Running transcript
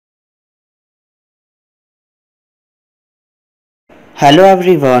Hello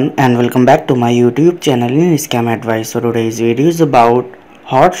everyone and welcome back to my YouTube channel in Scam Advice. So today's video is about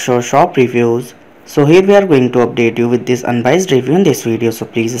Hotshowshop Reviews. So here we are going to update you with this unbiased review in this video, so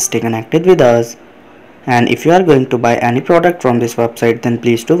please stay connected with us. And if you are going to buy any product from this website, then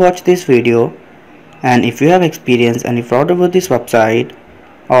please do watch this video. And if you have experienced any fraud over this website,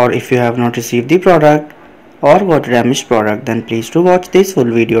 or if you have not received the product or got a damaged product, then please do watch this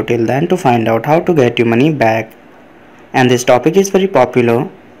full video till then to find out how to get your money back. And this topic is very popular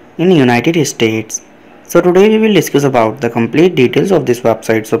in United States. So today we will discuss about the complete details of this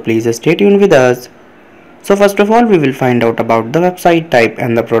website, so please stay tuned with us. So first of all, we will find out about the website type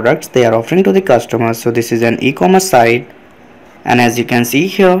and the products they are offering to the customers. So this is an e-commerce site, and as you can see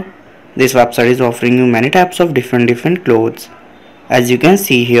here, this website is offering you many types of different clothes, as you can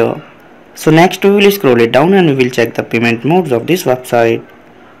see here. So next we will scroll it down and we will check the payment modes of this website.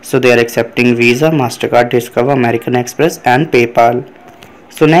 So they are accepting Visa, MasterCard, Discover, American Express and PayPal.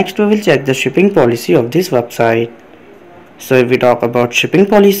 So next we will check the shipping policy of this website. So if we talk about shipping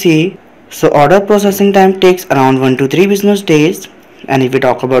policy, so order processing time takes around 1 to 3 business days. And if we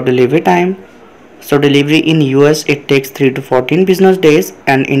talk about delivery time, so delivery in US it takes 3 to 14 business days,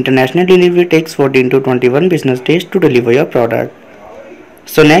 and international delivery takes 14 to 21 business days to deliver your product.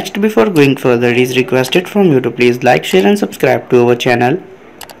 So next, before going further, it is requested from you to please like, share and subscribe to our channel.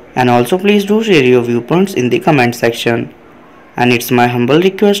 And also please do share your viewpoints in the comment section. And it's my humble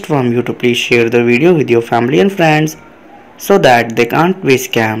request from you to please share the video with your family and friends so that they can't be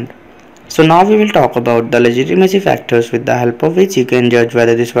scammed. So now we will talk about the legitimacy factors with the help of which you can judge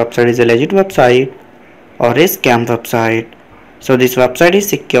whether this website is a legit website or a scam website. So this website is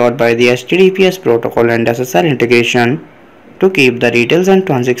secured by the HTTPS protocol and SSL integration to keep the details and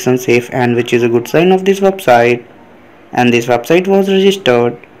transactions safe, and which is a good sign of this website. And this website was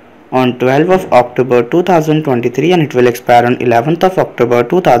registered on 12th of October 2023 and it will expire on 11th of October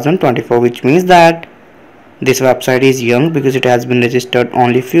 2024, which means that this website is young because it has been registered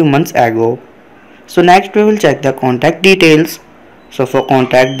only few months ago. So next we will check the contact details. So for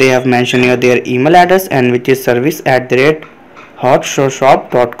contact, they have mentioned here their email address, and which is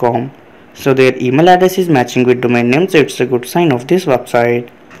service@hotshowshop.com. So their email address is matching with domain name, so it's a good sign of this website.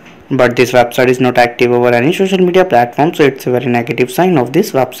 But this website is not active over any social media platform, so it's a very negative sign of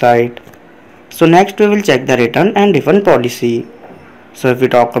this website. So next we will check the return and refund policy. So if we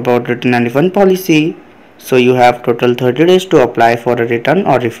talk about return and refund policy, so you have total 30 days to apply for a return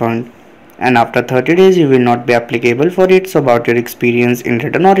or refund, and after 30 days you will not be applicable for it. So about your experience in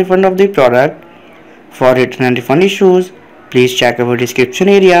return or refund of the product. For return and refund issues, please check our description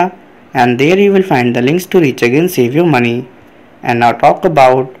area, and there you will find the links to reach again save your money. And now talk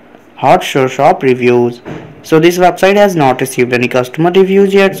about Hotshowshop Reviews. So this website has not received any customer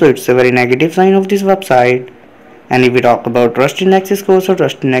reviews yet, so it's a very negative sign of this website. And if we talk about trust index score, so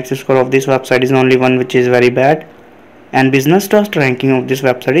trust index score of this website is only 1, which is very bad. And business trust ranking of this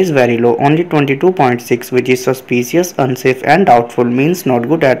website is very low, only 22.6, which is suspicious, unsafe and doubtful, means not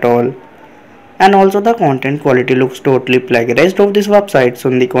good at all. And also the content quality looks totally plagiarized of this website. So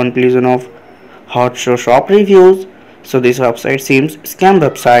in the conclusion of Hotshowshop Reviews, so this website seems scam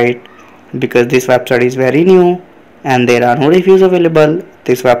website because this website is very new and there are no reviews available.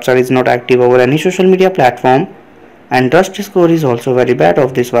 This website is not active over any social media platform, and trust score is also very bad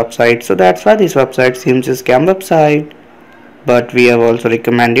of this website. So that's why this website seems a scam website. But we have also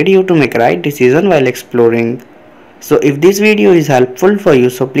recommended you to make right decision while exploring. So if this video is helpful for you,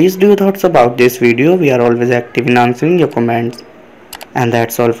 so please do your thoughts about this video. We are always active in answering your comments. And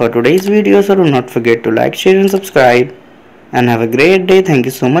that's all for today's video, so do not forget to like, share and subscribe. And have a great day. Thank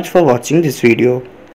you so much for watching this video.